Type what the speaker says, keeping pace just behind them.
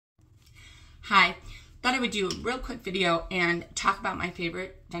Hi, thought I would do a real quick video and talk about my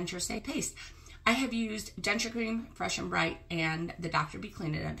favorite denture stay paste. I have used Denture Cream, Fresh and Bright, and the Dr. B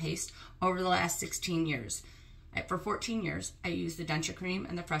Clean It Up paste over the last 16 years. For 14 years, I used the Denture Cream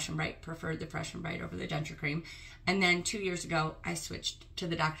and the Fresh and Bright, preferred the Fresh and Bright over the Denture Cream. And then 2 years ago, I switched to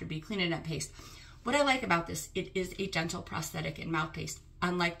the Dr. B Clean It Up paste. What I like about this, it is a dental prosthetic and mouth paste.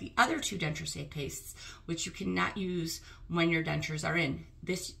 Unlike the other two denture stay pastes, which you cannot use when your dentures are in.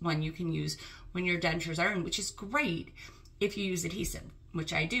 This one you can use when your dentures are in, which is great if you use adhesive,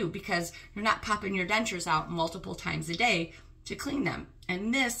 which I do, because you're not popping your dentures out multiple times a day to clean them.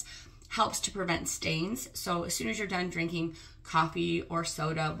 And this helps to prevent stains. So as soon as you're done drinking coffee or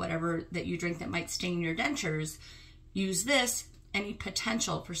soda, whatever that you drink that might stain your dentures, use this. Any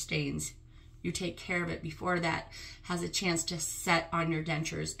potential for stains, you take care of it before that has a chance to set on your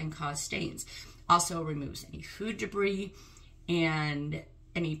dentures and cause stains. Also removes any food debris and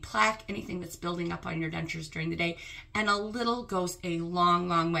any plaque, anything that's building up on your dentures during the day. And a little goes a long,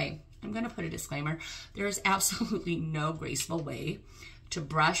 long way. I'm going to put a disclaimer. There is absolutely no graceful way to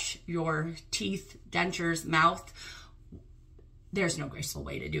brush your teeth, dentures, mouth. There's no graceful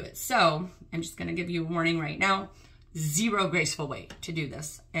way to do it. So I'm just going to give you a warning right now. Zero graceful way to do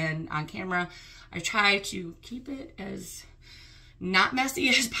this. And on camera, I try to keep it as not messy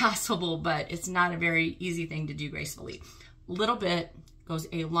as possible, but it's not a very easy thing to do gracefully. Little bit goes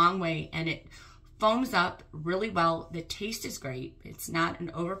a long way, and it foams up really well. The taste is great. It's not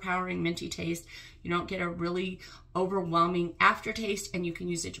an overpowering minty taste. You don't get a really overwhelming aftertaste, and you can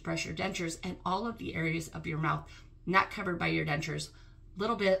use it to brush your dentures and all of the areas of your mouth not covered by your dentures.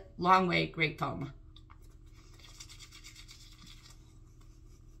 Little bit, long way, great foam.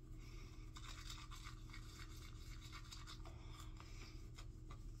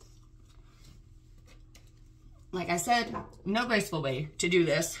 Like I said, no graceful way to do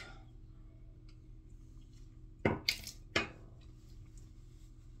this.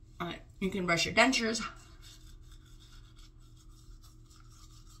 You can brush your dentures,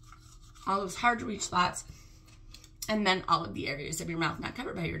 all those hard to reach spots, and then all of the areas of your mouth not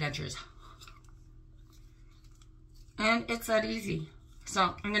covered by your dentures. And it's that easy.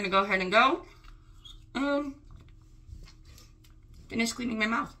 So I'm gonna go ahead and go and finish cleaning my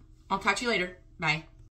mouth. I'll talk to you later. Bye.